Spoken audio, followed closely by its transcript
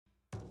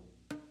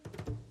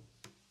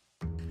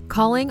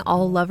Calling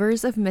all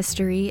lovers of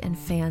mystery and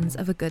fans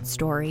of a good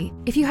story.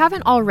 If you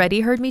haven't already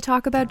heard me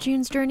talk about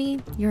June's Journey,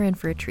 you're in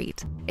for a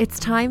treat. It's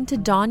time to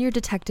don your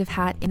detective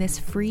hat in this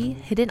free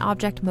hidden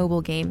object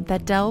mobile game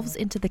that delves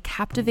into the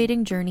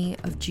captivating journey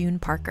of June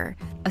Parker,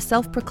 a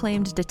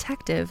self-proclaimed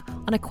detective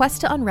on a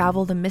quest to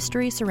unravel the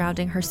mystery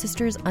surrounding her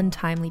sister's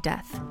untimely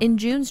death. In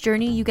June's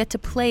Journey, you get to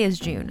play as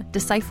June,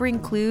 deciphering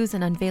clues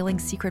and unveiling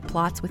secret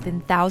plots within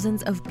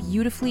thousands of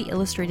beautifully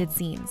illustrated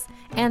scenes.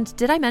 And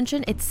did I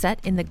mention it's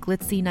set in the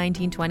glitzy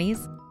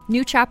 1920s?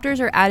 New chapters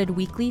are added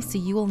weekly, so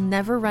you will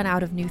never run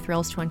out of new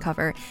thrills to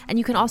uncover, and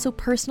you can also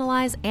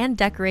personalize and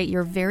decorate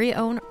your very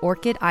own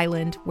Orchid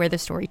Island where the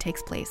story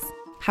takes place.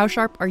 How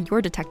sharp are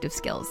your detective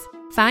skills?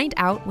 Find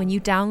out when you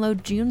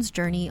download June's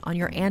Journey on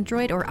your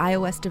Android or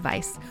iOS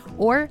device,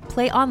 or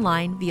play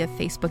online via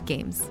Facebook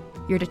Games.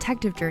 Your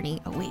detective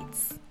journey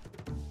awaits.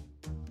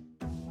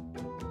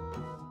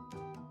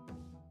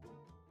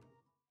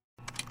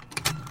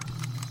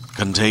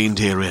 Contained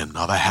herein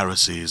are the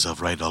heresies of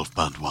Radolf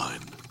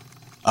Burntwine,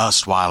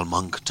 erstwhile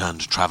monk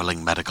turned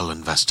traveling medical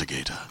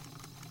investigator.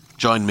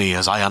 Join me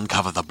as I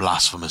uncover the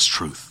blasphemous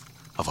truth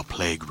of a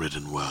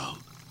plague-ridden world,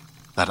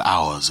 that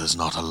ours is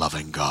not a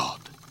loving God,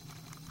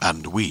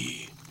 and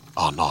we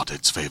are not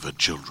its favored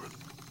children.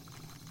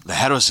 The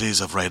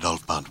heresies of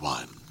Radolf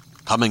Burntwine,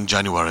 coming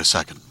January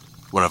 2nd,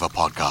 wherever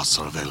podcasts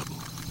are available.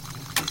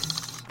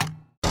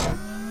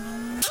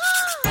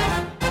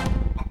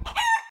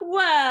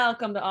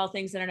 Welcome to All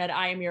Things Internet.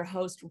 I am your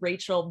host,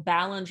 Rachel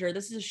Ballinger.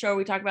 This is a show where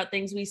we talk about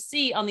things we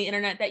see on the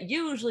internet that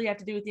usually have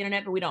to do with the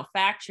internet, but we don't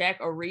fact check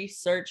or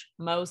research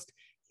most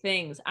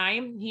things. I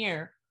am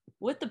here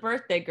with the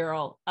birthday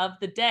girl of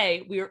the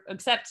day.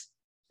 Except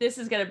this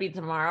is going to be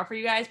tomorrow for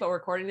you guys, but we're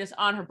recording this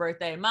on her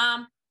birthday.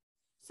 Mom,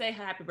 say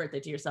happy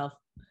birthday to yourself.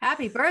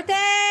 Happy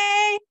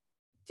birthday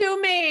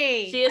to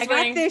me. She is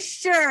wearing got this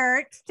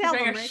shirt. She's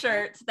wearing a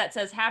shirt that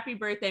says happy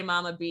birthday,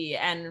 Mama B.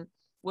 And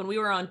when we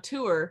were on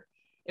tour,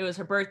 it was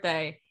her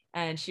birthday,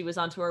 and she was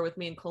on tour with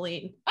me and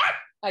Colleen.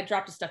 I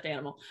dropped a stuffed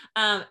animal.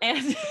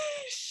 And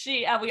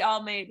we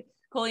all made,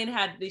 Colleen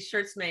had these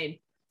shirts made,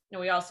 and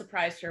we all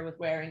surprised her with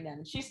wearing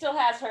them. She still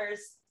has hers.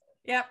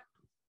 Yep.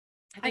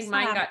 I think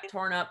mine got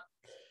torn up.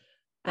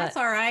 That's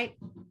all right.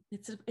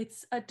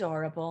 It's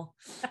adorable.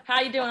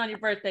 How you doing on your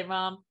birthday,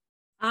 Mom?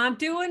 I'm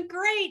doing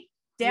great.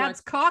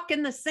 Dad's cock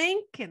in the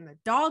sink, and the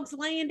dog's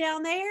laying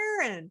down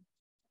there. And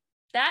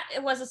that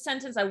was a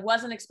sentence I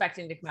wasn't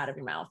expecting to come out of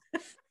your mouth.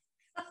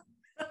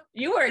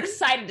 You were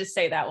excited to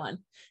say that one.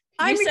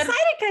 I'm excited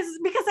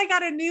because I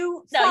got a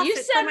new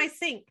faucet for my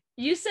sink.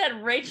 You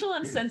said Rachel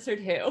Uncensored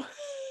who?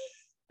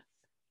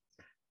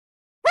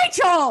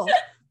 Rachel!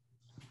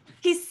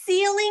 He's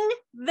sealing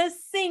the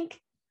sink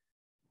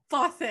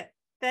faucet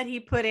that he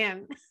put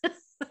in. Oh,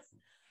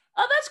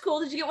 that's cool.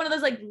 Did you get one of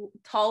those like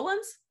tall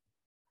ones?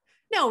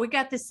 No, we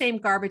got the same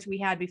garbage we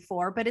had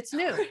before, but it's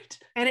new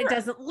and it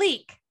doesn't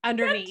leak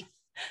underneath.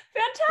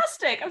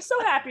 Fantastic. I'm so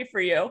happy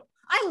for you.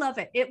 I love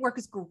it. It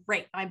works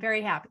great. I'm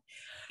very happy.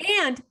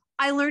 And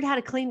I learned how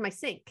to clean my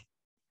sink.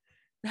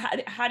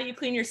 How do you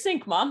clean your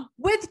sink, Mom?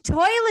 With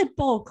toilet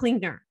bowl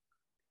cleaner.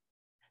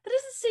 That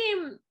doesn't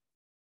seem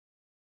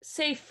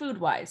safe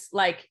food-wise.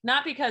 Like,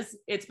 not because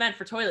it's meant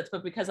for toilets,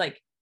 but because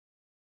like,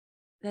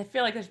 I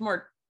feel like there's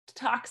more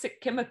toxic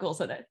chemicals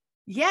in it.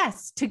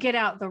 Yes, to get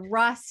out the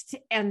rust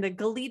and the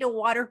Galita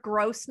water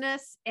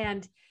grossness.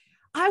 And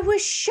I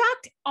was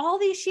shocked all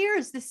these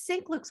years. The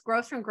sink looks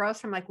gross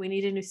from like, we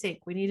need a new sink.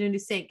 We need a new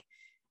sink.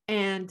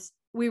 And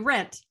we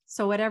rent.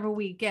 So whatever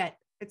we get,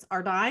 it's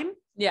our dime.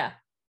 Yeah.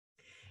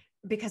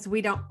 Because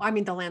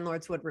the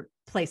landlords would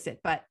replace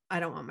it, but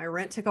I don't want my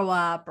rent to go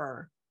up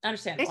or.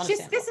 Understand. It's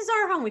just, this is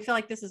our home. We feel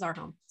like this is our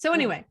home. So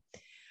anyway,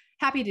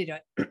 happy to do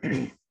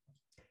it.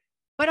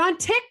 But on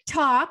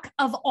TikTok,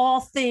 of all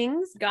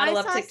things, I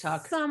love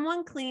TikTok.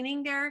 Someone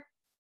cleaning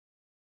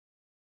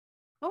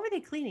what were they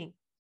cleaning?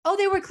 Oh,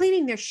 they were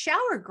cleaning their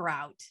shower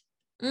grout.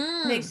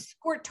 They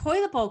squirt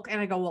toilet bowl. And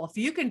I go, well, if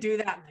you can do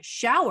that in the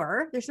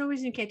shower, there's no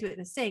reason you can't do it in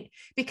the sink,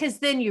 because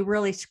then you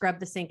really scrub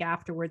the sink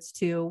afterwards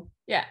too.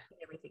 Yeah.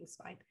 Everything's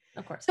fine.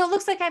 Of course. So it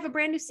looks like I have a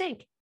brand new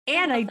sink,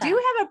 and I do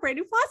have a brand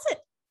new faucet.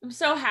 I'm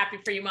so happy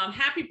for you, Mom.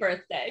 Happy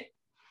birthday.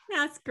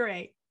 That's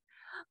great.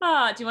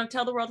 Do you want to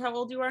tell the world how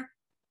old you are?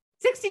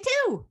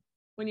 62.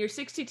 When you're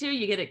 62,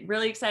 you get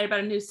really excited about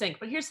a new sink.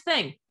 But here's the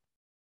thing.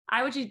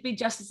 I would be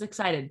just as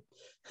excited.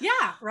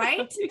 Yeah, right?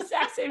 It's the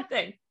exact same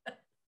thing.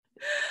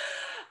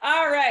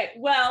 All right.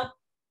 Well,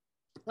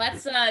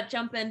 let's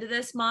jump into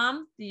this,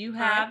 Mom. Do you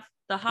have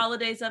the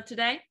holidays of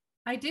today?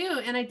 I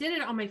do. And I did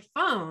it on my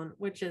phone,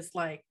 which is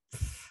like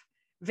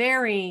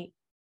very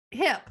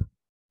hip.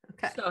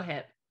 Okay. So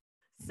hip.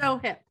 So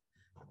hip.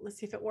 Let's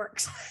see if it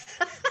works.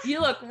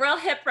 You look real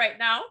hip right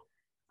now.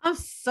 I'm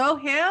so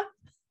hip.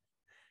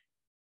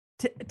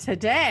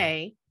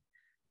 Today,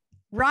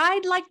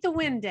 Ride Like the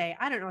Wind Day.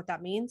 I don't know what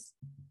that means.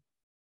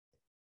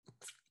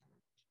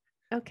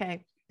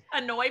 Okay.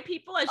 Annoy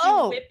people as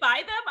you whip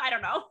by them? I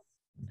don't know.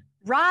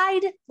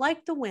 Ride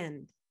like the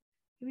wind.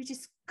 We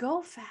just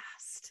go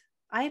fast.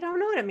 I don't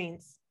know what it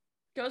means.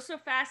 Go so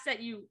fast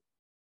that you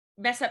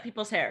mess up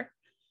people's hair.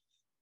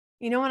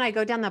 You know, when I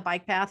go down the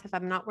bike path, if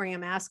I'm not wearing a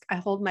mask, I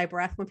hold my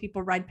breath when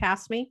people ride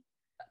past me.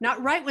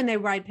 Not right when they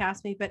ride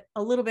past me, but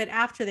a little bit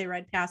after they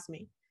ride past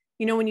me.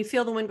 You know, when you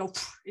feel the wind go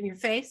in your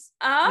face.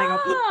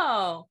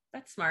 Oh,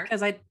 that's smart.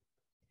 Because Okay.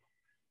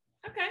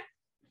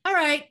 All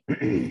right.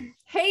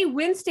 Hey,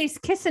 Wednesday's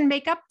kiss and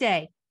make up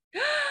day. Who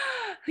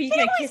you It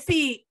gonna should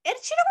kiss?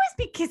 always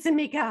be kiss and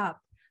make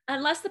up.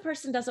 Unless the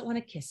person doesn't want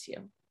to kiss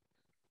you.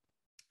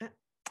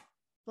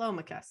 Blow 'em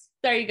a kiss.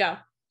 There you go.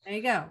 There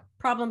you go.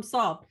 Problem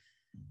solved.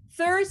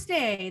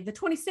 Thursday, the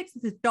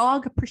 26th is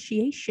Dog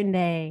Appreciation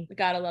Day. We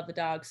gotta love the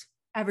dogs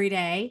Every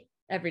day.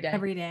 every day.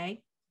 Every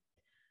day.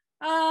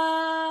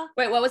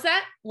 Wait, what was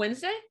that?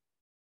 Wednesday?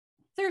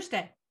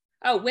 Thursday.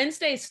 Oh,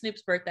 Wednesday is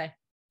Snoop's birthday.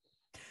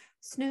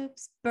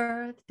 Snoop's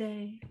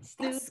birthday.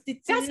 That's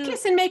Snoop.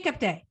 kiss and makeup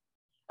day.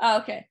 Oh,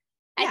 okay.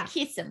 Yeah. I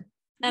kiss him.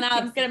 And You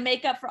I'm kiss gonna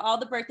make up for all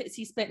the birthdays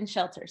he spent in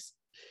shelters.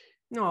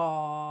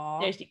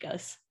 Aww. There she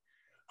goes.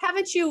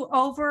 Haven't you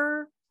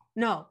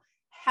no.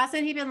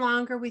 Hasn't he been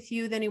longer with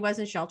you than he was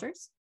in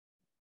shelters?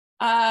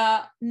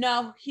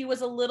 No, he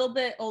was a little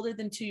bit older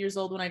than 2 years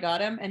old when I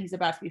got him, and he's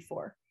about to be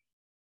 4.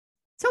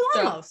 So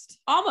almost.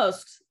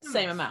 Almost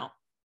same Almost. amount.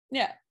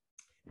 Yeah.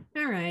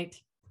 All right.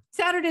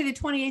 Saturday the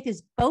 28th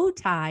is bow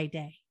tie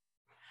day.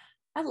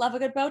 I love a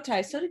good bow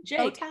tie. So did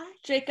Bow Jake. tie?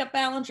 Jacob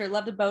Ballinger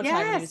loved a bow tie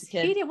when he was a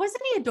kid. he did.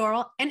 Wasn't he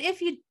adorable? And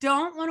if you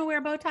don't want to wear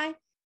a bow tie,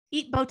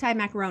 eat bow tie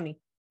macaroni.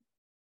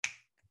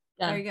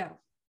 Done. There you go.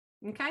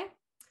 Okay.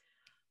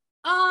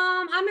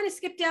 I'm going to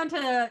skip down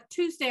to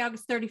Tuesday,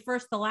 August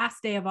 31st, the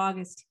last day of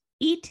August.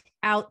 Eat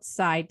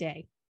outside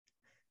day.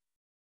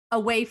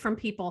 Away from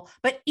people,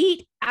 but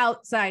eat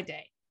outside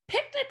day.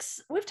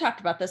 Picnics, we've talked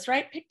about this,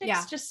 right? Picnics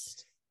Yeah.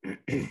 just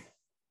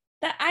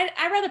that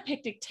I rather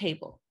picnic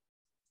table.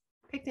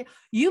 Picnic.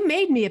 You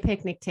made me a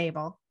picnic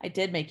table. I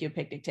did make you a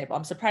picnic table.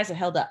 I'm surprised it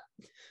held up.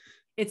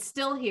 It's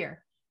still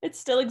here. It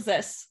still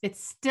exists.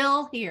 It's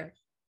still here.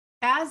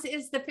 As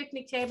is the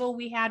picnic table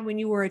we had when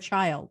you were a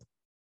child.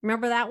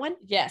 Remember that one?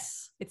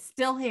 Yes. It's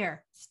still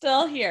here.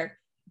 Still here.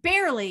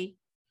 Barely.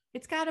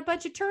 It's got a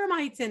bunch of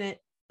termites in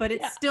it, but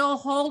it's Yeah. still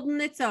holding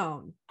its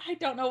own. I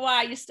don't know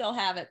why you still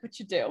have it, but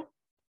you do.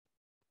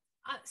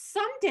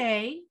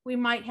 Someday we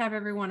might have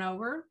everyone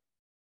over.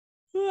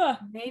 Ugh.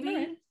 Maybe All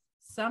right.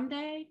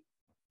 someday.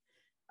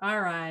 All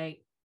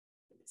right.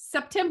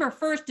 September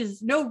 1st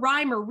is no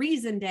rhyme or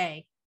reason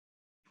day.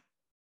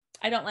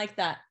 I don't like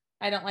that.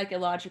 I don't like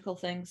illogical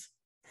things.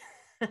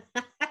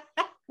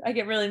 I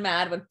get really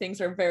mad when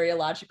things are very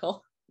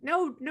illogical.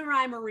 No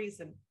rhyme or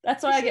reason.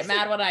 That's why I get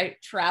mad when I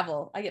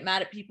travel. I get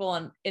mad at people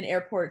in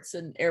airports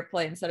and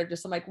airplanes that are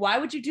just, I'm like, why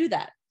would you do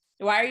that?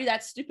 Why are you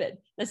that stupid?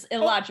 That's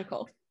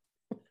illogical.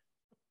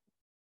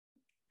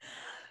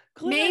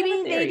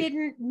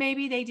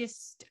 Maybe they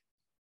just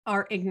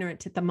are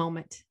ignorant at the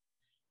moment.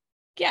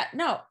 Yeah,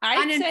 no,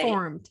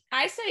 Uninformed.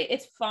 I say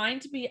it's fine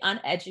to be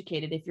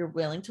uneducated if you're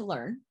willing to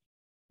learn.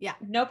 Yeah.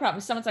 No problem.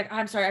 If someone's like,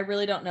 I'm sorry, I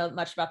really don't know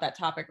much about that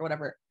topic or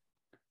whatever.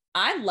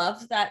 I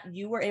loved that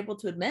you were able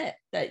to admit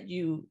that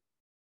you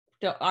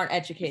aren't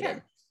educated.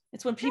 Sure.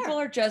 It's when people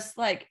are just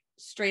like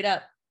straight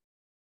up.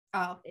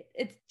 Oh,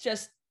 It's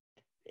just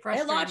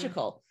frustrating.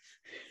 illogical.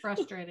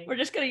 Frustrating. We're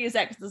just going to use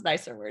that because it's a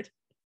nicer word.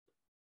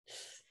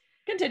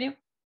 Continue.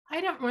 I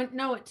don't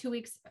know what 2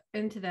 weeks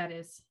into that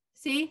is.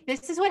 See,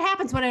 this is what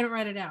happens when I don't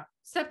write it out.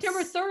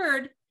 September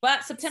 3rd.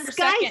 But September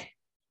Sky- 2nd.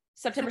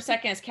 September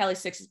 2nd is Kelly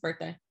 6's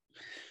birthday.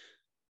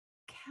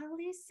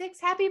 Kelly 6,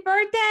 happy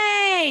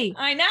birthday.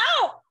 I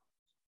know.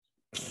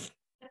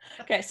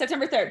 Okay,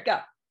 September 3rd, go.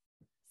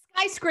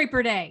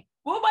 Skyscraper day.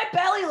 Whoa, my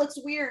belly looks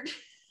weird.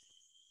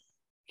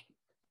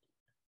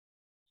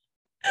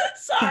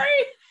 Sorry.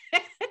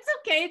 It's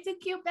okay. It's a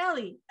cute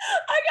belly.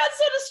 I got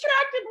so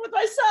distracted with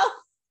myself.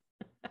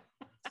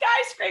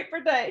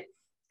 Skyscraper day.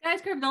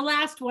 Skyscraper, the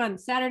last one,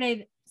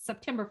 Saturday,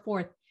 September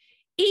 4th.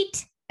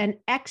 Eat an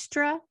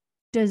extra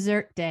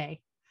dessert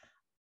day.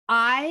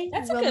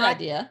 That's a good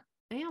idea.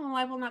 Yeah, well,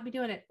 I will not be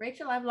doing it.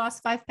 Rachel, I've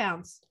lost 5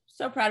 pounds.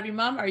 So proud of you,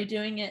 Mom. Are you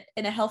doing it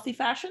in a healthy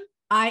fashion?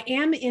 I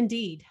am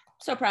indeed.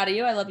 So proud of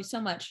you. I love you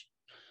so much.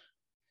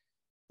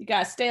 You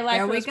guys stay alive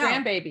There for we those go.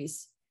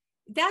 grandbabies.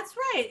 That's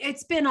right.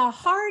 It's been a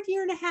hard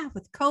year and a half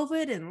with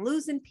COVID and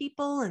losing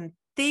people and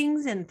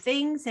things. And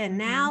Mhm.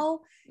 now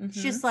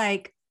it's just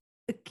like,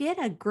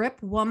 get a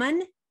grip,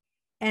 woman.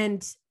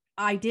 And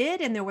I did.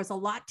 And there was a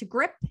lot to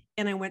grip.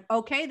 And I went,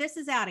 okay, this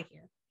is out of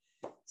here.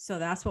 So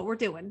that's what we're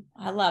doing.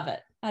 I love it.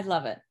 I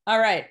love it. All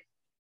right.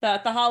 The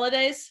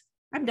holidays.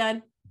 I'm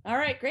done. All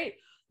right, great.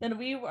 Then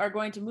we are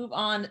going to move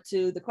on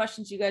to the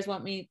questions you guys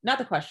want me, not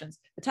the questions,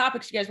 the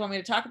topics you guys want me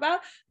to talk about.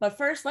 But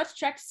first, let's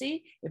check to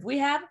see if we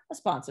have a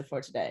sponsor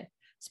for today.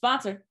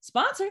 Sponsor.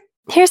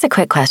 Here's a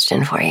quick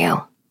question for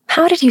you.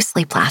 How did you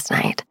sleep last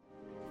night?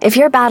 If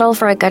your battle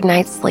for a good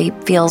night's sleep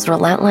feels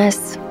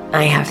relentless,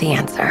 I have the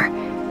answer.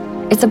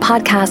 It's a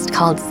podcast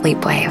called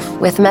Sleepwave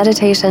with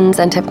meditations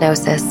and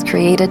hypnosis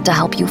created to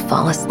help you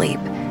fall asleep.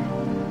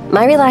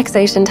 My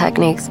relaxation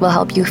techniques will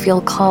help you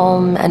feel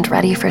calm and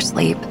ready for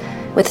sleep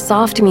with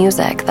soft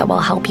music that will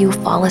help you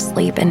fall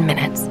asleep in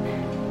minutes.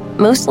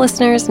 Most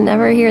listeners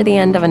never hear the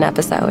end of an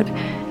episode.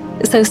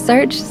 So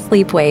search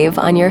Sleepwave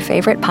on your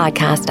favorite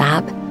podcast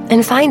app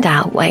and find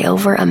out why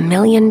over 1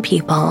 million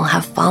people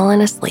have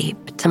fallen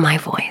asleep to my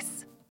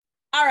voice.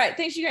 All right,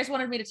 things you guys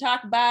wanted me to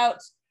talk about.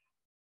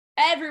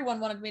 Everyone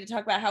wanted me to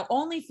talk about how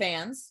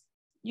OnlyFans,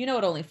 you know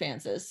what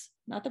OnlyFans is,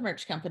 not the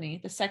merch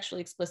company, the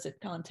sexually explicit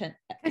content.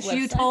 Because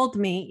you told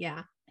me,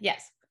 yeah.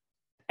 Yes.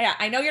 Yeah,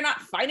 I know you're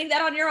not finding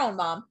that on your own,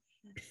 Mom.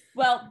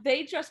 Well,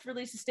 they just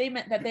released a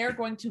statement that they're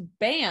going to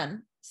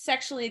ban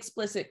sexually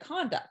explicit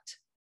conduct.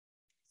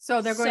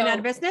 So they're going out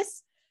of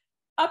business?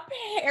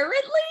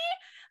 Apparently.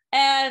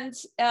 And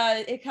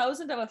it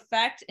goes into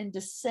effect in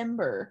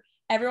December.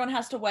 Everyone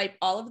has to wipe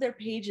all of their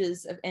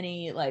pages of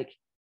any like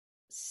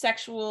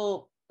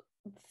sexual,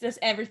 just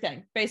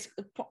everything,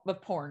 basically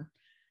of porn.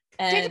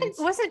 And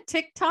wasn't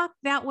TikTok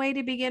that way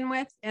to begin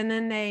with? And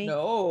then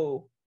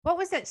no. What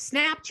was it?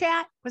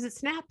 Snapchat? Was it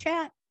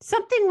Snapchat?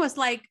 Something was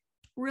like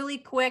really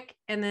quick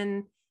and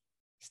then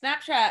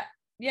Snapchat.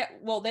 Yeah.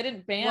 Well, they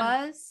didn't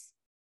ban.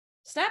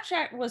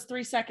 Snapchat was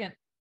 3-second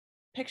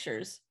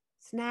pictures.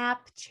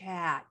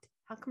 Snapchat.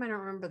 How come I don't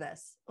remember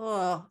this?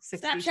 Oh,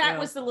 Snapchat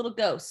was the little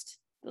ghost,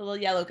 the little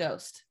yellow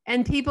ghost.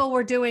 And people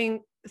were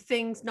doing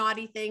things,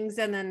 naughty things,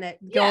 and then that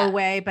go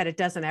away, but it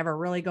doesn't ever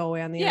really go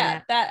away on the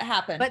internet. Yeah, that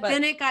happened. But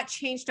then it got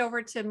changed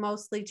over to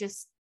mostly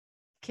just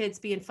kids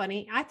being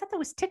funny. I thought that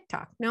was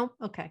TikTok. No?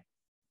 Okay.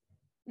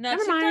 No,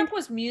 TikTok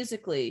was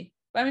Musically.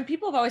 I mean,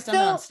 people have always done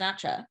that on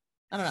Snapchat.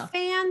 I don't know.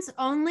 Fans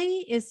only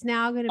is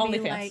now going to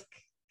be like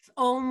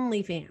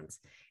OnlyFans.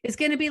 It's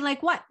going to be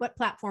like what? What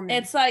platform?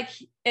 Name?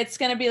 It's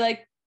going to be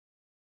like,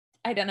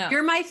 I don't know.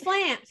 You're my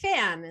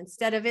fan.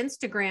 Instead of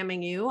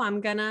Instagramming you,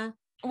 I'm gonna.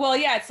 Well,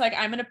 yeah, it's like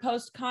I'm gonna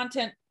post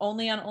content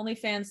only on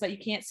OnlyFans that you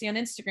can't see on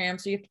Instagram,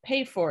 so you have to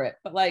pay for it.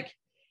 But like,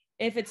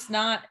 if it's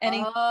not any,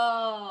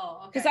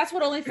 because that's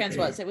what OnlyFans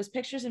was. It was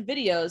pictures and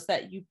videos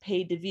that you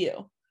paid to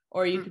view,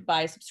 or you could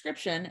buy a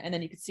subscription and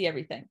then you could see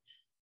everything.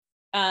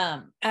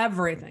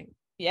 Everything.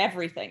 Yeah,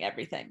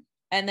 everything.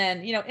 And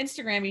then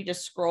Instagram, you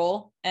just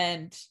scroll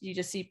and you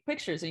just see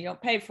pictures and you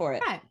don't pay for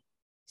it. Right.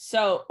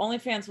 So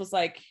OnlyFans was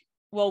like,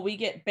 well, we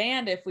get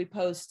banned if we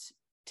post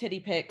titty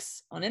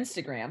pics on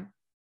Instagram.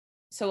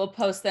 So we'll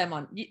post them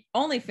on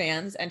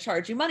OnlyFans and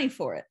charge you money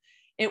for it.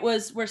 It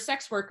was where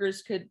sex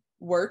workers could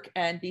work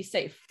and be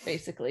safe,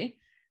 basically.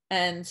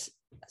 And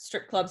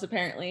strip clubs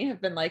apparently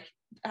have been like,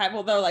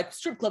 they're like,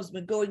 strip clubs have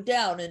been going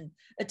down in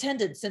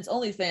attendance since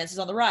OnlyFans is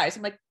on the rise.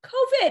 I'm like,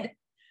 COVID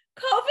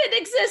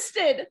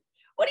existed.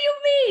 What do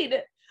you mean?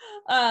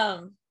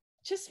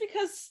 Just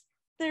because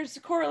there's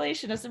a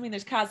correlation doesn't mean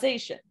there's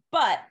causation.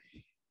 But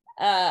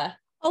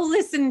I'll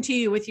listen to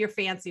you with your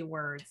fancy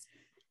words.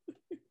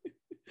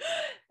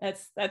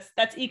 that's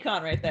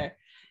econ right there.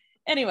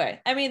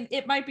 Anyway, I mean,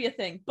 it might be a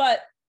thing,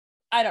 but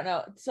I don't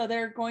know. So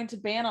they're going to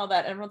ban all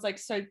that. Everyone's like,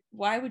 so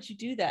why would you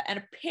do that?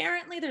 And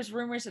apparently there's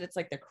rumors that it's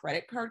like the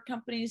credit card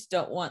companies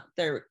don't want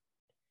their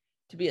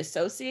to be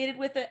associated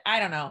with it. I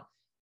don't know.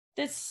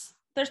 There's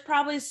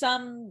probably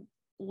some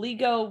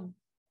legal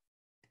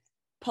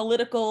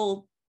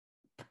political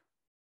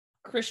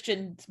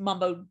Christian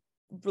mumbo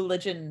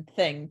religion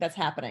thing that's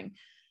happening.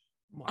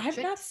 I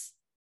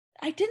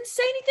didn't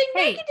say anything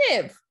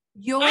negative.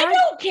 I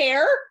don't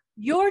care.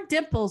 Your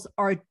dimples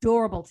are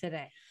adorable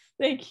today.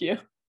 Thank you.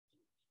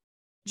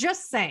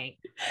 Just saying.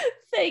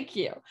 Thank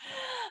you.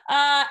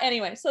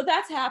 Anyway, so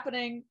that's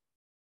happening.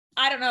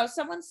 I don't know.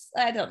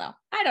 I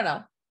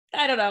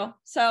don't know.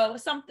 So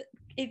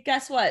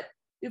guess what?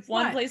 If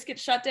one place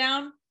gets shut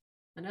down,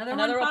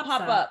 another will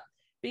pop up.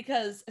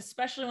 Because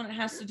especially when it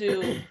has to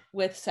do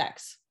with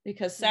sex,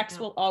 because sex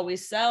will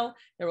always sell.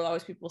 There will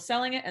always be people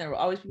selling it and there will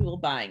always be people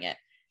buying it.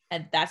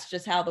 And that's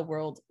just how the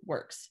world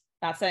works.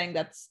 Not saying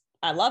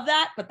I love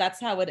that, but that's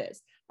how it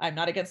is. I'm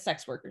not against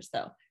sex workers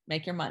though.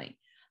 Make your money.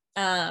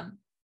 And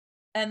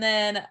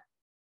then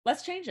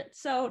let's change it.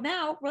 So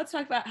now let's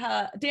talk about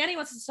how Danny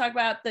wants us to talk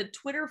about the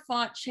Twitter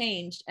font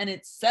changed and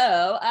it's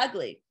so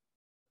ugly.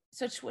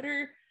 So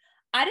Twitter,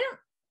 I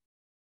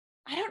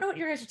don't know what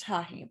you guys are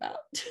talking about.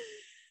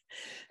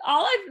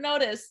 All I've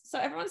noticed, so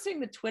everyone's saying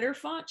the Twitter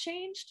font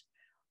changed.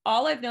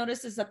 All I've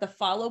noticed is that the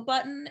follow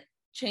button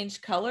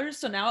changed colors.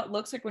 So now it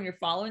looks like when you're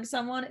following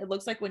someone, it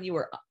looks like when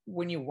you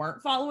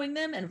weren't following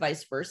them and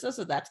vice versa.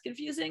 So that's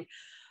confusing.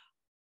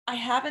 I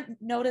haven't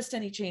noticed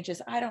any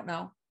changes. I don't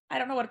know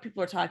what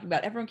people are talking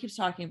about. Everyone keeps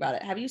talking about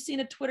it. Have you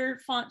seen a Twitter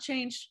font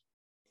change?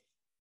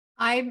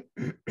 I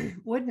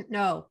wouldn't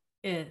know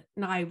it,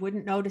 and I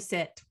wouldn't notice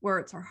it.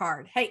 Words are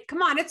hard. Hey,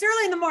 come on. It's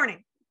early in the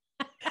morning.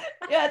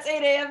 Yeah, it's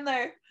 8 a.m.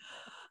 there.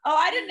 Oh,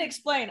 I didn't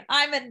explain.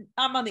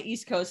 I'm on the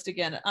East Coast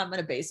again. I'm in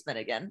a basement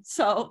again.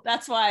 So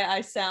that's why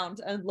I sound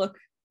and look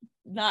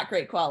not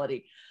great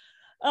quality.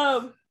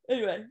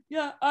 Anyway,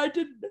 yeah, I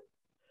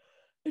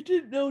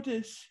didn't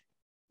notice.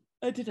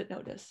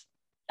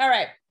 All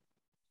right.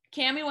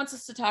 Cami wants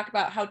us to talk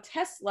about how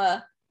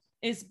Tesla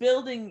is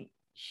building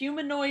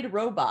humanoid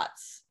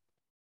robots.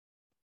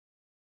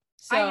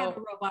 So, I have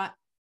a robot.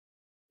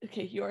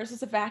 Okay, yours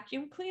is a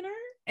vacuum cleaner?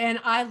 And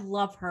I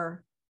love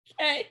her.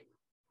 Okay.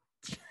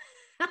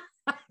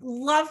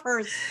 Love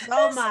her so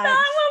That's much. not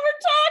what we're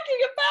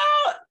talking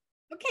about.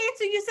 Okay,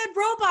 so you said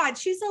robot.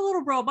 She's a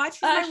little robot.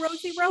 She's my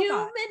Rosie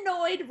robot.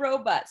 Humanoid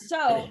robot.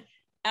 So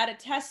at a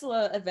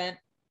Tesla event,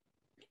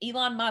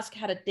 Elon Musk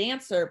had a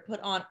dancer put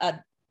on a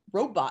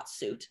robot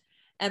suit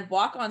and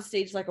walk on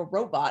stage like a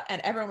robot.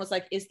 And everyone was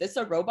like, is this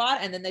a robot?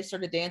 And then they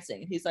started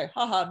dancing. And he's like,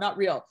 haha, not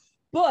real.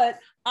 But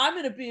I'm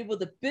going to be able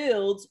to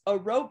build a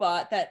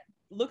robot that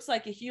looks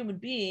like a human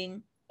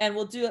being and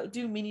will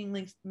do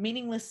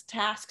meaningless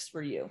tasks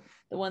for you.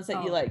 The ones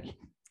that you like.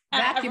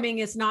 Vacuuming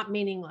is not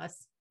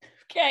meaningless.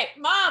 Okay,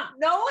 Mom,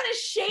 no one is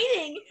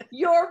shading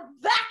your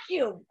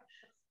vacuum.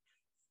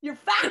 Your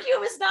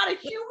vacuum is not a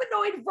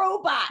humanoid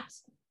robot.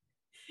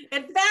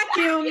 It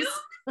vacuums.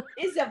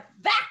 Is a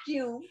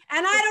vacuum.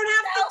 And I don't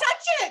have to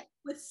touch it.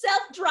 With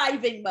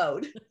self-driving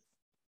mode.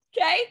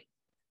 Okay?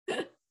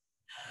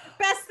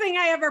 Best thing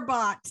I ever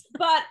bought.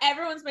 But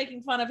everyone's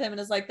making fun of him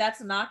and is like,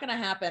 that's not going to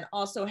happen.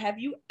 Also, have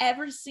you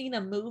ever seen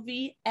a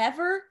movie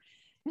ever?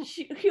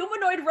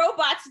 Humanoid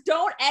robots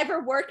don't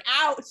ever work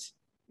out.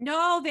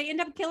 No, they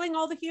end up killing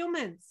all the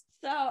humans.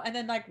 So, and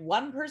then like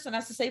one person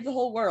has to save the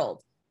whole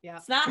world. Yeah.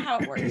 It's not how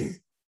it works.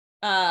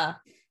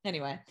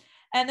 Anyway.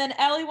 And then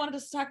Ellie wanted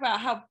us to talk about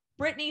how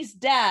Brittany's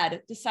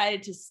dad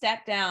decided to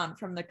step down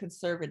from the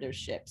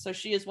conservatorship. So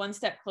she is one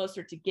step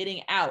closer to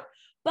getting out.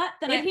 But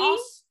then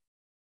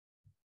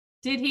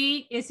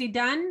Is he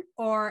done,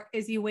 or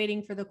is he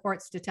waiting for the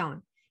courts to tell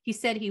him? He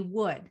said he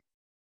would.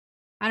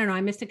 I don't know.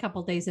 I missed a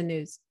couple days of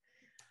news.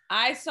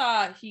 I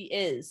saw he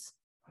is.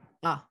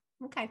 Oh,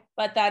 okay.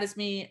 But that is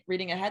me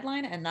reading a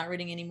headline and not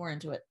reading any more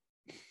into it.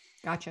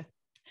 Gotcha.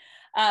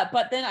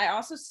 But then I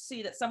also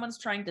see that someone's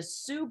trying to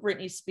sue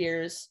Britney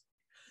Spears.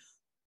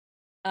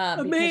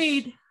 A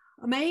maid,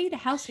 a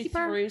housekeeper.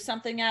 She threw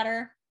something at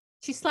her.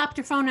 She slapped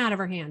her phone out of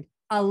her hand.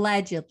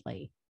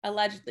 Allegedly.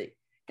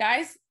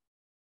 Guys,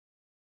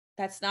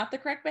 that's not the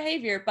correct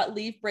behavior, but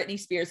leave Britney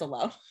Spears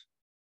alone.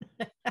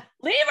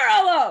 Leave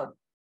her alone.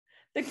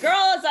 The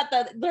girl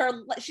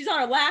is she's on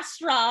her last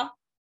straw.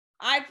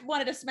 I've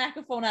wanted to smack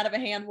a phone out of a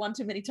hand one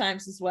too many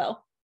times as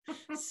well.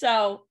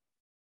 So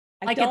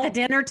at the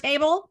dinner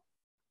table,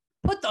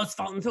 put those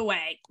phones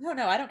away.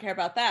 No, I don't care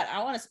about that.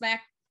 I want to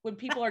smack when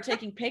people are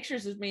taking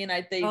pictures of me and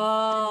they didn't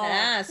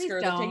ask, or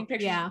they're taking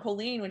pictures of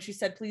Colleen when she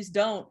said, please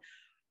don't,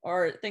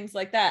 or things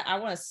like that. I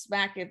want to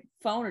smack a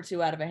phone or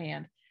two out of a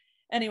hand.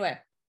 Anyway.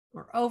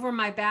 Or over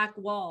my back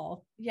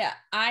wall. Yeah,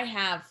 I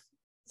have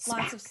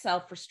lots of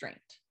self-restraint.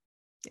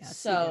 Yes,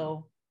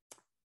 so,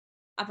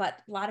 but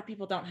a lot of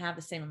people don't have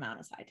the same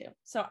amount as I do.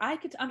 So I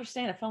could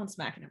understand a phone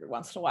smacking every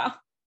once in a while.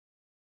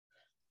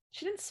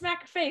 She didn't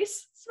smack her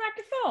face, smack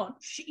her phone.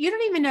 You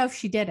don't even know if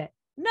she did it.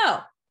 No,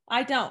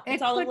 I don't.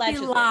 It's all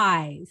allegedly.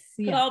 Lies.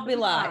 It could all be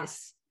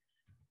lies.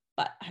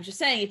 But I'm just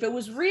saying, if it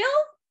was real.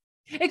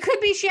 It could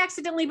be she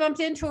accidentally bumped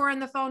into her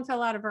and the phone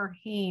fell out of her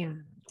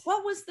hand.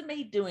 What was the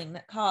maid doing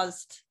that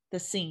caused the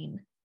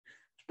scene?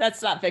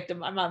 That's not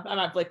victim. I'm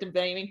not victim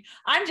blaming.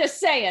 I'm just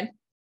saying.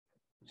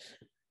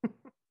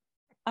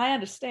 I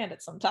understand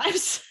it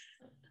sometimes.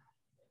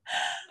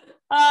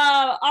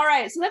 All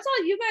right. So that's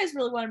all you guys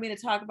really wanted me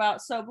to talk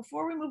about. So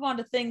before we move on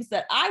to things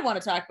that I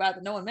want to talk about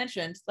that no one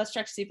mentioned, let's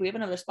check to see if we have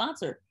another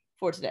sponsor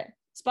for today.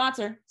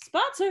 Sponsor.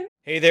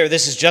 Hey there,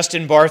 this is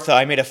Justin Bartha.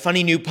 I made a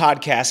funny new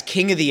podcast,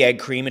 King of the Egg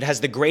Cream. It has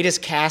the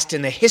greatest cast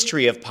in the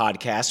history of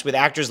podcasts with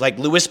actors like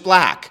Louis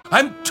Black.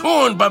 I'm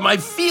torn by my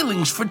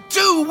feelings for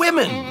two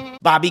women.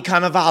 Bobby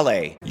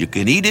Cannavale. You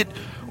can eat it,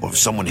 or if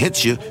someone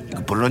hits you, you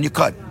can put it on your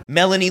cut.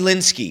 Melanie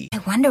Linsky. I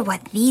wonder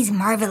what these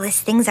marvelous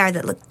things are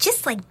that look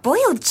just like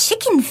boiled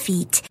chicken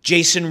feet.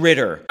 Jason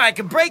Ritter. I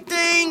can break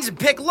things and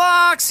pick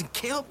locks and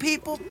kill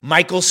people.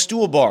 Michael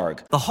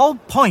Stuhlbarg. The whole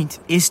point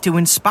is to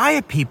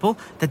inspire people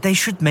that they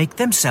should make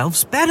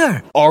themselves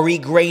better. Ari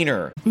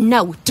Grainer.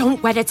 No,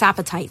 don't whet its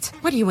appetite.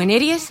 What are you, an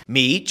idiot?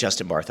 Me,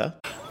 Justin Bartha.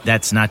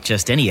 That's not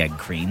just any egg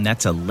cream,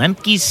 that's a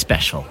Lemke's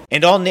special.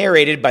 And all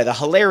narrated by the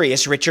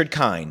hilarious Richard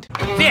Kind.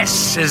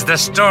 This is the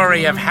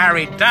story of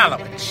Harry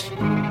Dalowitz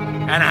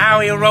and how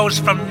he rose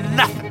from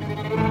nothing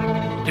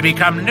to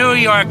become New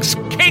York's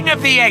King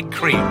of the Egg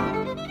Cream.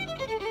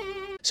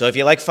 So if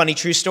you like funny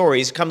true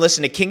stories, come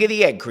listen to King of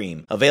the Egg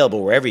Cream,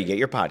 available wherever you get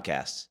your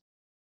podcasts.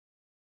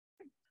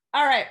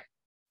 All right.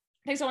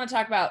 Things I want to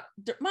talk about.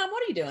 Mom,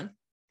 what are you doing?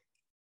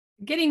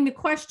 Getting the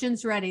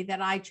questions ready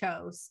that I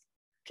chose.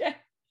 Okay.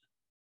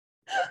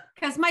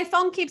 Because my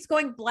phone keeps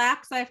going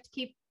black, so I have to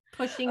keep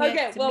pushing it.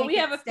 Okay, well, we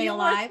have a few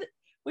alive.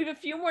 We have a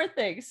few more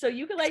things, so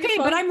you can let your your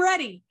phone. But I'm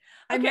ready.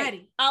 I'm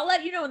ready. I'll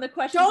let you know when the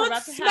questions are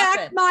about to happen. Don't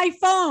smack my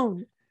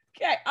phone.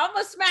 Okay, I'm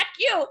gonna smack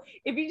you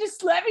if you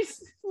just let me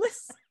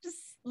listen. Just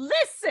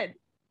listen.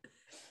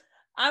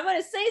 I'm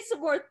gonna say some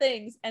more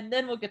things, and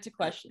then we'll get to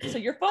questions. So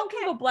your phone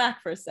can go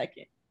black for a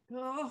second.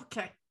 Oh,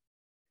 okay.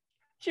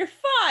 You're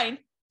fine.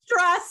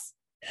 Stress.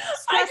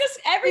 I just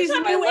every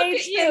time I look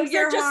at you,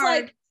 you're just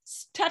hard. Like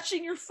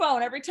touching your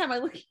phone every time I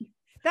look at you.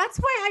 That's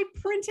why I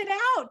print it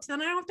out.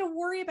 Then I don't have to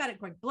worry about it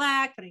going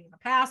black, putting in a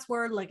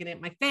password, looking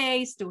at my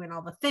face, doing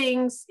all the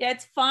things. Yeah,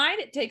 it's fine.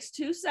 It takes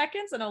 2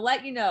 seconds and I'll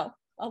let you know.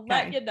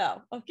 Let you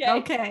know. Okay.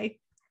 Okay.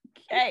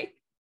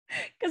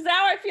 Because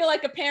now I feel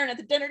like a parent at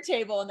the dinner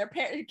table and their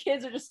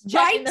kids are just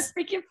checking the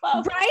freaking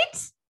phone.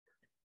 Right?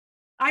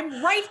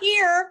 I'm right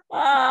here.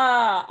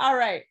 All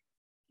right.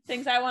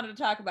 Things I wanted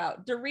to talk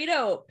about.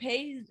 Dorito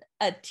pays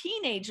a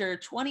teenager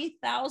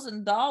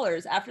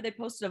 $20,000 after they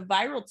posted a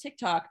viral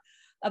TikTok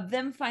of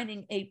them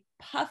finding a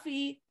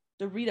puffy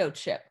Dorito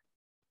chip.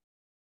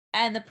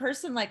 And the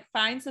person like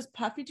finds this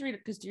puffy Dorito,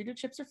 because Dorito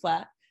chips are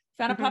flat,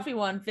 found a puffy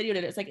one, videoed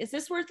it. It's like, is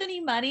this worth any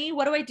money?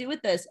 What do I do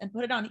with this? And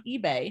put it on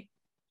eBay.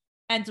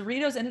 And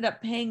Doritos ended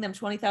up paying them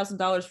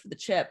 $20,000 for the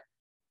chip.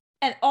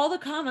 And all the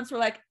comments were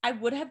like, I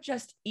would have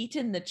just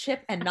eaten the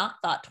chip and not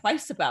thought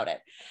twice about it.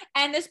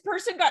 And this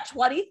person got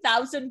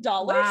 $20,000.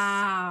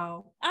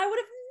 Wow. I would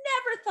have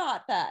never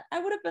thought that. I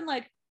would have been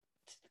like,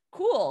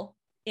 cool,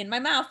 in my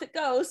mouth it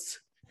goes.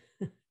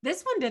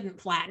 This one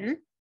didn't flatten.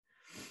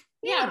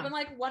 Yeah, I've been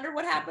like, wonder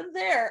what happened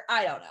there.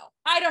 I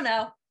don't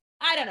know.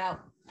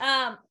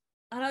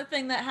 Another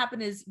thing that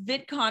happened is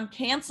VidCon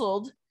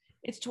canceled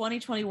its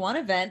 2021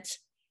 event.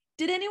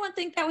 Did anyone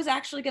think that was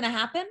actually going to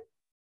happen?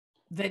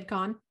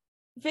 VidCon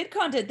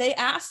did. They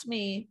asked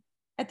me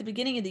at the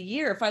beginning of the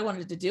year if I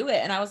wanted to do it.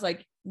 And I was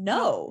like,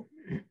 no,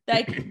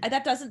 like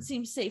that doesn't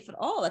seem safe at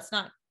all. That's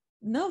not,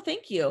 no,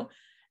 thank you.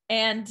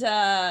 And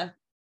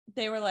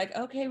they were like,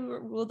 okay,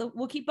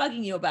 we'll keep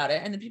bugging you about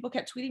it. And then people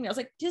kept tweeting me. I was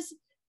like,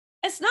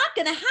 it's not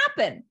going to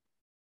happen.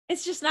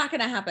 It's just not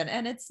going to happen.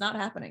 And it's not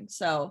happening.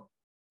 So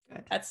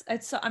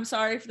I'm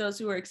sorry for those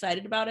who were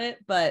excited about it,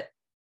 but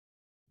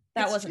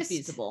that wasn't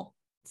feasible.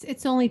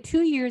 It's only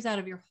 2 years out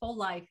of your whole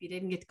life you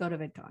didn't get to go to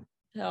VidCon.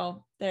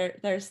 So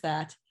there's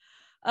that.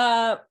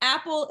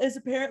 Apple is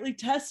apparently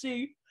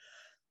testing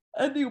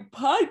a new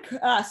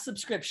podcast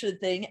subscription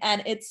thing,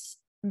 and it's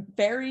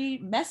very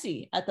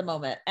messy at the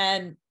moment.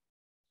 And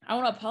I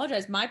want to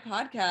apologize. My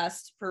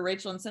podcast for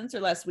Rachel and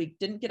Censor last week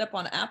didn't get up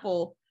on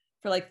Apple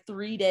for like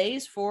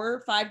 4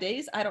 or 5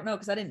 days. I don't know,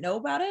 because I didn't know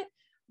about it,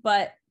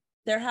 but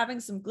they're having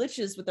some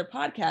glitches with their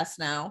podcast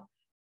now.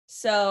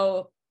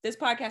 So this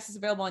podcast is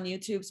available on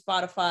YouTube,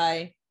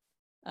 Spotify,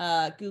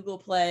 Google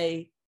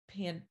Play,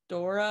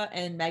 Pandora,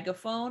 and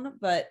Megaphone.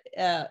 But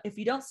if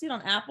you don't see it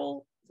on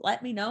Apple,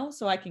 let me know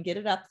so I can get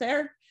it up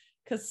there,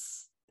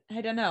 because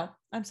I don't know.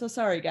 I'm so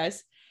sorry,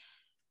 guys.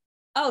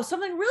 Oh,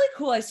 something really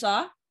cool I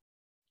saw.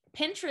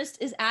 Pinterest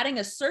is adding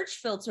a search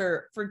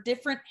filter for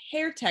different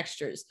hair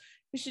textures.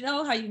 You should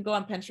know how you can go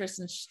on Pinterest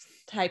and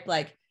type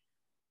like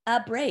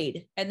a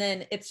braid, and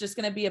then it's just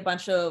going to be a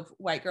bunch of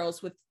white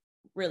girls with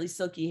really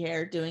silky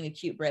hair doing a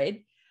cute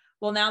braid.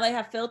 Well, now they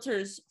have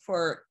filters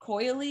for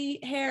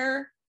coily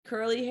hair,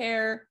 curly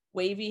hair,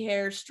 wavy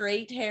hair,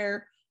 straight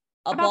hair,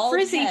 a bald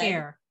frizzy head.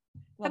 hair.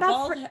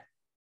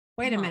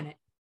 Wait a minute.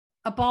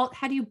 How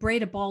do you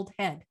braid a bald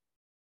head?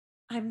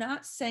 I'm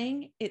not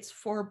saying it's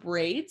for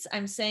braids.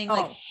 I'm saying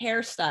like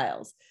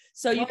hairstyles.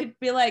 So you could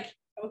be like,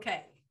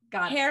 okay,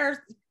 got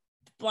hair,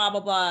 blah,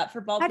 blah, blah,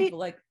 for bald people.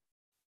 Like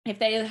if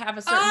they have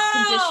a certain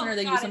conditioner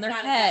they use on their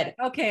head.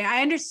 Okay,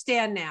 I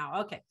understand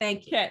now. Okay,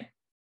 thank you. Okay.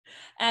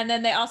 And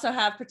then they also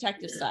have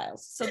protective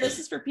styles. So this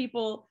is for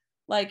people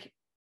like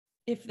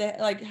if they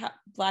like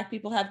Black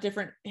people have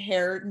different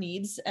hair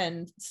needs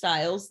and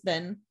styles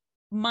than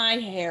my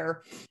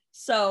hair.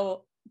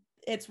 So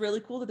it's really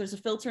cool that there's a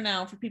filter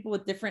now for people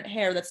with different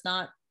hair that's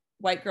not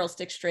white girl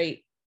stick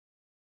straight.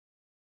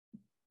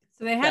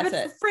 So they have it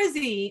for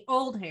frizzy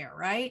old hair,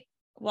 right?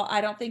 Well,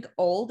 I don't think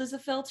old is a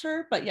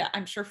filter, but yeah,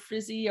 I'm sure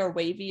frizzy or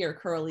wavy or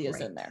curly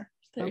is in there.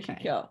 There you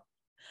go.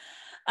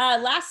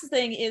 Last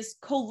thing is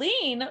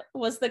Colleen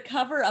was the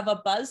cover of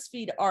a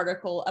BuzzFeed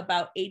article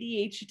about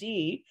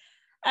ADHD.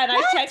 And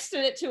I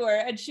texted it to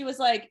her and she was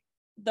like,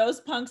 those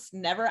punks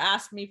never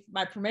asked me for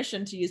my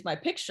permission to use my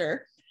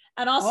picture.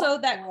 And also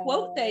that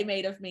quote they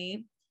made of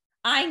me,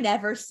 I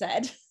never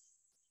said.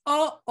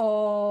 BuzzFeed's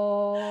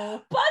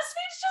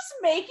just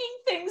making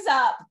things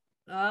up.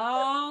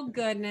 Oh,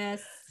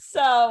 goodness.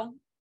 So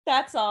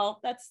that's all.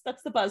 That's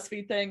the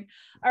BuzzFeed thing.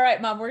 All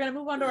right, Mom, we're going to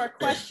move on to our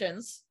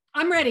questions.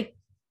 I'm ready.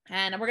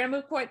 And we're going to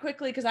move quite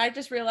quickly because I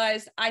just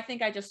realized I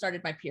think I just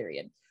started my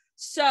period.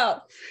 So.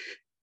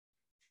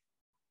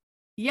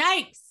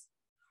 Yikes.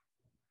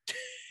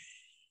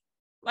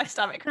 My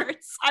stomach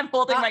hurts. I'm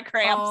holding my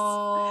cramps.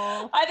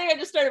 I think I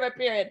just started my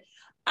period.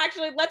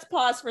 Actually, let's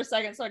pause for a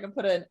second so I can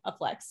put in a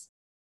flex.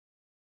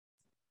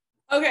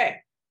 Okay,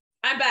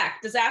 I'm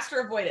back. Disaster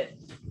avoided.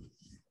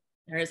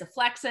 There is a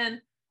flex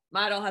in.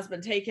 Model has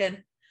been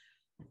taken.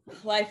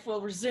 Life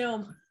will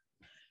resume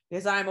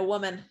because I'm a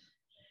woman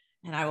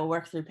and I will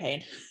work through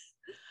pain.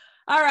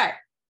 All right.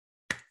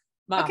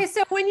 Mom. Okay,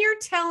 so when you're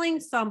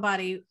telling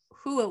somebody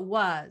who it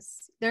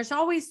was, there's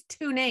always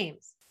two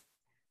names.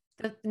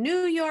 The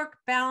New York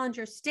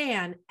Ballinger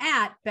Stan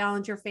at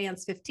Ballinger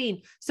Fans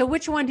 15. So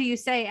which one do you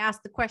say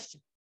ask the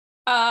question?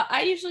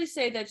 I usually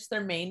say that's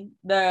their main,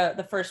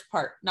 the first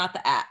part, not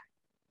the at.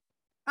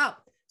 Oh,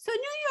 so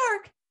New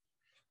York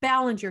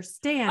Ballinger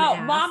Stan. Oh,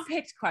 asks, mom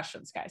picked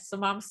questions, guys.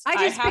 So I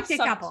just picked a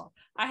some, couple.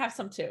 I have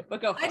some too,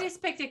 but go for I it.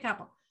 just picked a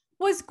couple.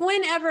 Was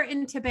Gwen ever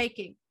into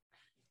baking?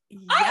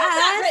 Yes. I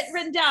have that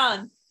written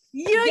down.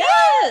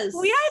 Yes.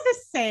 We are the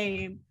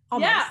same.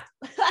 Almost. Yeah.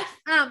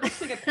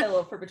 It's like a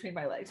pillow for between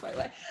my legs, by the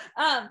way.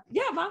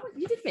 Yeah, mom,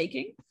 you did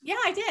baking. Yeah,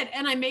 I did.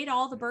 And I made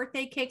all the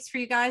birthday cakes for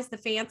you guys, the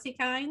fancy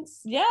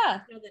kinds. Yeah.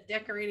 You know, the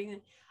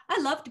decorating.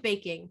 I loved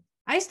baking.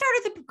 I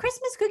started the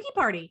Christmas cookie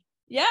party.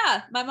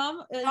 Yeah. My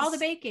mom all the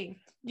baking.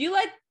 Do you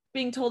like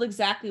being told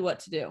exactly what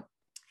to do?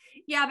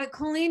 Yeah, but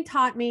Colleen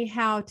taught me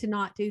how to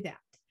not do that.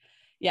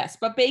 Yes,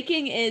 but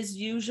baking is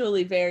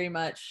usually very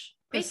much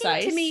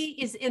precise. Baking to me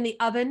is in the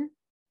oven.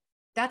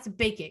 That's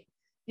baking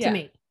to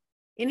me.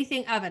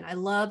 Anything oven. I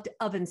loved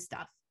oven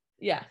stuff.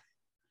 Yeah.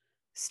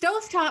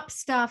 Stovetop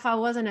stuff I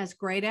wasn't as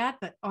great at,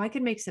 but I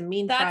could make some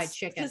mean fried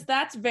chicken. Because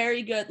that's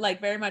very good,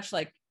 like very much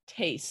like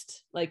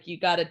taste. Like you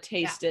got to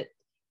taste it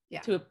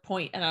to a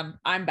point, and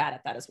I'm bad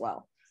at that as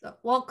well. So,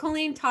 well,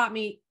 Colleen taught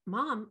me,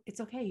 Mom, it's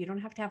okay. You don't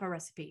have to have a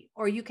recipe,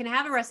 or you can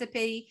have a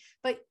recipe,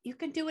 but you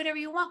can do whatever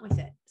you want with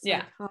it. So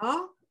yeah.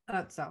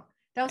 So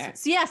that was,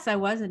 so yes, I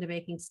was into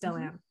baking, still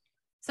am.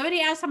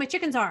 Somebody asked how my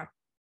chickens are.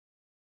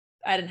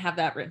 I didn't have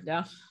that written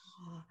down.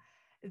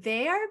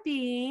 They are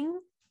being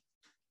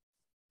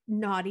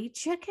naughty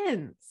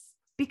chickens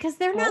because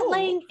they're not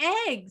laying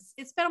eggs.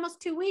 It's been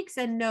almost 2 weeks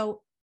and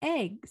no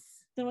eggs.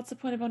 Then what's the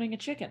point of owning a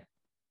chicken?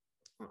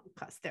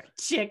 Because they're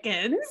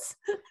chickens.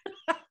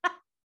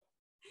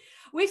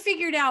 We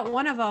figured out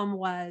one of them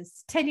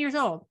was 10 years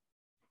old.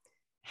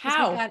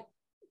 How?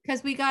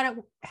 Because we got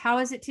it. How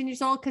is it 10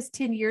 years old? Because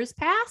 10 years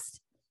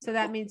passed. So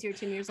that means you're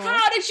 10 years old.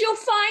 How did you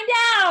find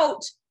out?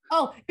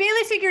 Oh,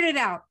 Bailey figured it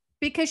out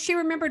because she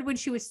remembered when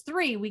she was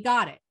 3, we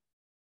got it.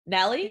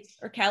 Nellie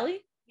or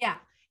Kelly? Yeah.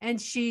 And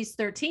she's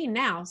 13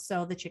 now.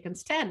 So the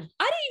chicken's 10. I didn't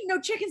even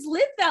know chickens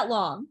live that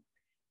long.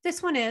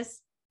 This one is.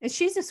 And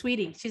she's a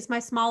sweetie. She's my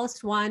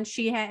smallest one.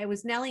 It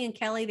was Nellie and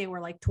Kelly. They were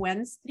like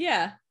twins.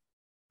 Yeah.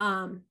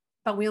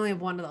 But we only have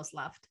one of those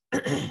left.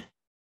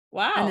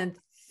 Wow. And then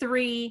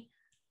 3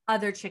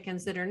 other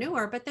chickens that are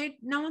newer, but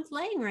no one's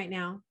laying right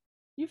now.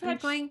 You've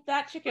had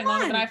that chicken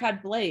longer than I've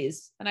had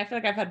Blaze. And I feel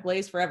like I've had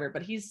Blaze forever,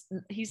 but he's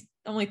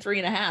only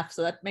 3.5.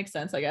 So that makes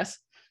sense, I guess.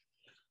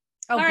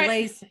 Oh,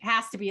 Blaze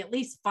has to be at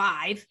least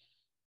 5.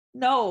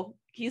 No,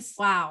 he's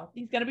going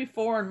to be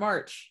 4 in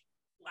March.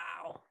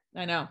 Wow.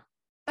 I know.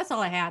 That's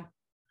all I had.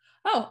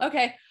 Oh,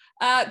 okay.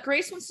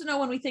 Grace wants to know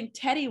when we think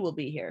Teddy will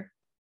be here.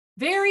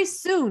 Very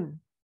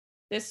soon.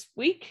 This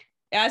week?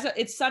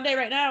 It's Sunday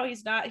right now.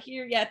 He's not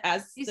here yet.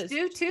 He's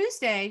due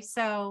Tuesday.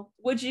 So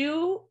would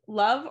you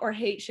love or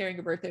hate sharing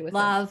a birthday with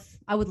him?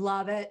 I would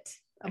love it.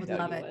 I would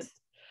love it.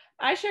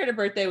 I shared a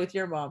birthday with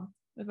your mom,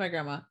 with my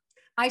grandma.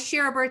 I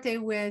share a birthday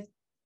with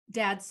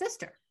Dad's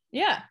sister.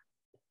 Yeah.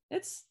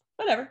 It's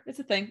whatever. It's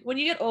a thing. When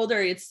you get older,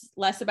 it's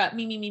less about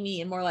me,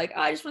 and more like,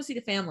 I just want to see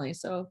the family.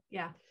 So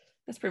yeah,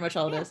 that's pretty much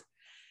all it is.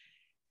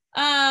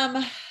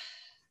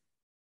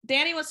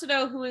 Danny wants to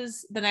know who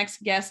is the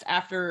next guest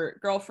after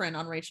Girlfriend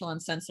on Rachel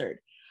Uncensored.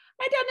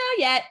 I don't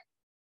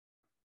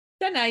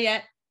know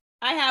yet.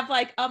 I have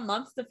like a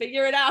month to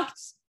figure it out.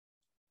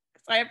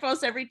 I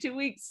post every 2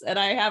 weeks and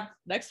I have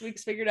next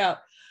week's figured out.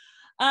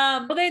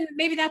 Well, then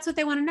maybe that's what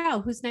they want to know.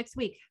 Who's next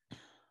week?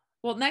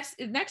 Well, next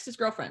is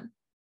Girlfriend.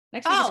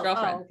 Next week is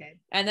Girlfriend. Okay.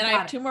 And then I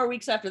have 2 more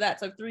weeks after that.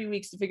 So I have 3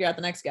 weeks to figure out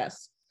the next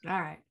guest. All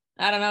right.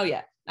 I don't know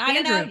yet.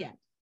 I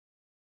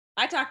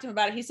talked to him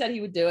about it. He said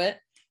he would do it.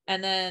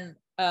 And then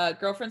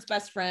Girlfriend's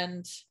best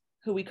friend,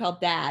 who we call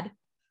Dad,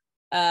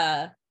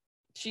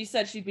 she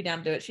said she'd be down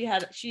to do it. She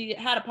had a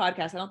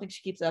podcast. I don't think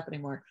she keeps it up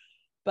anymore,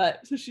 but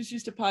so she's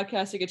used to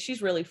podcasting and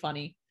she's really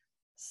funny.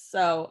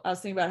 So I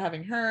was thinking about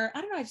having her. I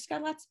don't know. I just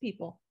got lots of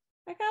people.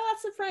 I got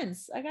lots of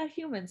friends. I got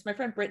humans. My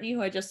friend Brittany,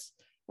 who I just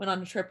went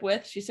on a trip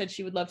with, she said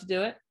she would love to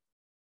do it.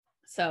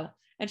 So,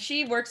 and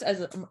she works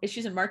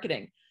she's in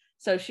marketing.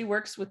 So she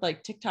works with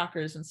like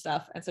TikTokers and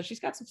stuff. And so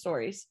she's got some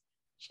stories.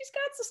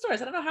 I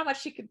don't know how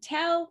much she could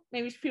tell.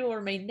 Maybe people will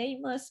remain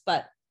nameless,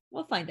 but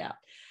we'll find out.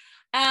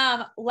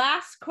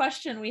 Last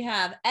question we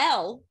have.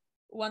 Elle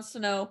wants to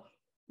know,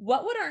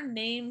 what would our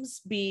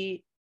names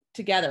be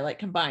together, like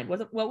combined?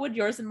 What would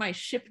yours and my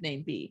ship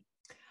name be?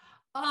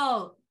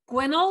 Oh,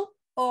 Gwynel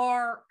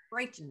or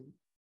Rachel?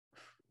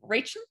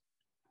 Rachel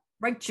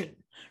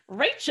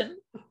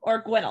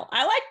or Gwynel?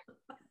 I like.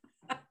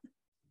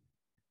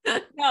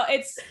 No,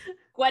 it's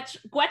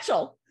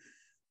Gwetchel.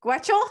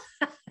 Gwetchel?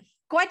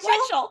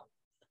 Gwetchel.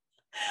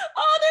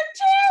 Oh, they're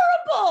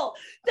terrible.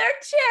 They're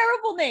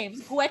terrible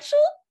names. Gwetchel?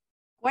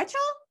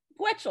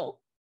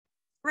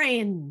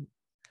 Rain.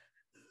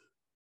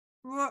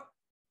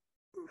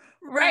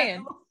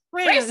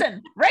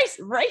 Racing.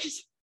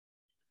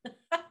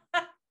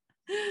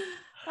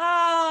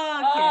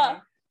 Okay.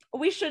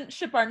 We shouldn't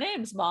ship our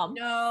names, Mom.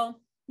 No.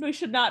 We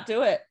should not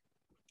do it.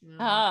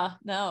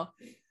 No.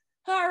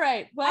 All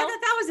right. Well, I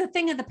thought that was a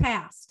thing of the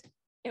past.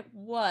 It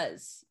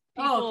was.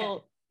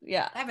 Okay.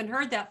 Yeah. I haven't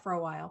heard that for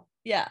a while.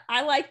 Yeah.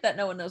 I like that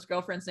no one knows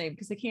Girlfriend's name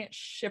because they can't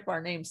ship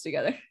our names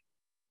together.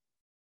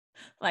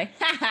 Like,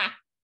 haha,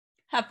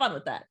 Have fun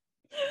with that.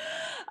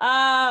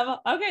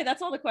 Okay,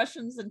 that's all the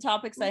questions and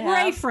topics I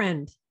have. Ray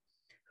friend.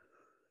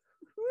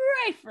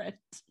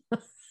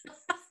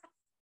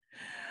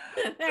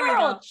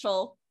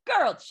 Girlchel.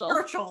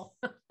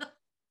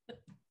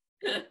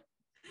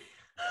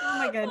 Oh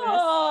my goodness.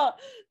 Oh,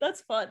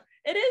 that's fun.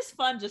 It is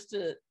fun just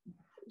to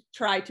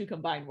try to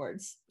combine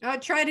words.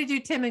 Try to do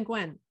Tim and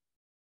Gwen.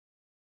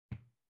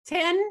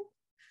 Tin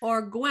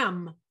or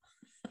Gwem?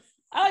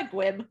 I like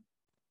Gwem.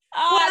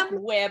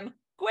 Gwem.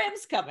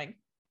 Gwem's coming.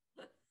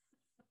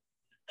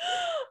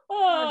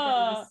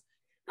 Oh,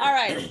 all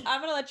right.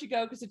 I'm going to let you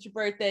go because it's your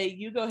birthday.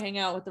 You go hang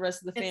out with the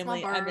rest of the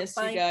family. I miss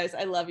you guys.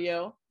 I love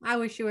you. I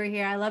wish you were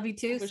here. I love you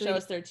too. I wish I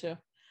was there too.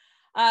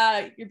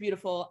 You're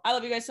beautiful. I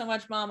love you guys so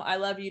much, Mom. I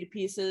love you to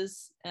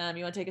pieces. You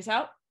want to take us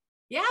out?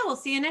 Yeah, we'll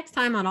see you next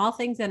time on All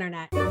Things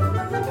Internet.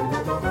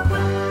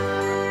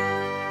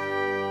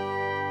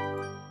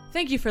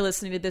 Thank you for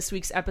listening to this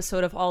week's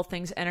episode of All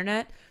Things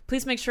Internet.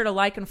 Please make sure to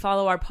like and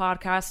follow our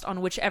podcast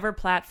on whichever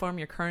platform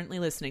you're currently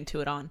listening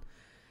to it on.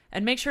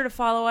 And make sure to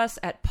follow us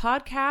at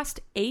Podcast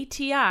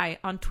ATI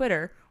on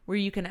Twitter, where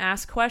you can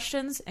ask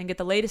questions and get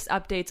the latest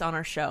updates on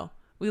our show.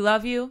 We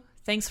love you.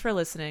 Thanks for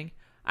listening.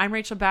 I'm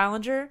Rachel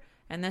Ballinger,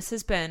 and this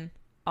has been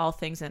All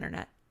Things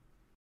Internet.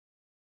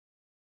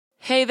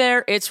 Hey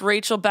there, it's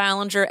Rachel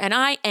Ballinger, and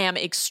I am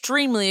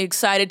extremely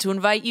excited to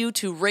invite you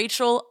to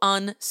Rachel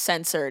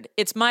Uncensored.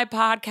 It's my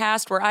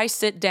podcast where I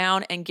sit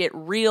down and get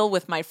real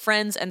with my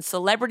friends and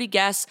celebrity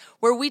guests,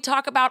 where we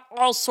talk about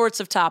all sorts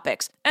of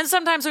topics. And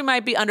sometimes we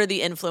might be under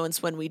the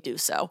influence when we do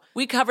so.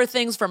 We cover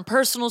things from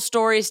personal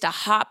stories to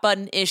hot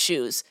button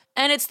issues.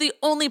 And it's the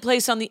only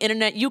place on the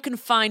internet you can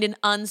find an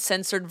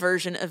uncensored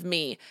version of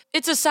me.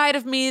 It's a side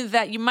of me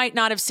that you might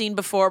not have seen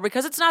before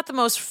because it's not the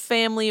most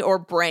family or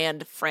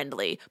brand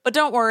friendly. But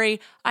don't worry,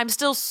 I'm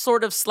still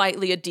sort of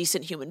slightly a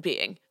decent human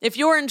being. If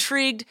you're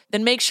intrigued,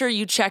 then make sure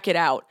you check it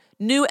out.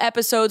 New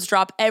episodes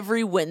drop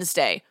every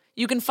Wednesday.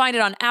 You can find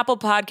it on Apple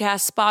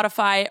Podcasts,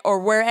 Spotify, or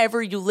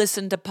wherever you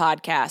listen to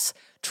podcasts.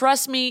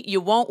 Trust me,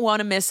 you won't want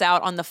to miss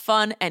out on the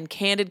fun and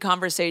candid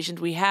conversations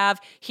we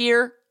have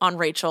here on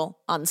Rachel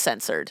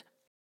Uncensored.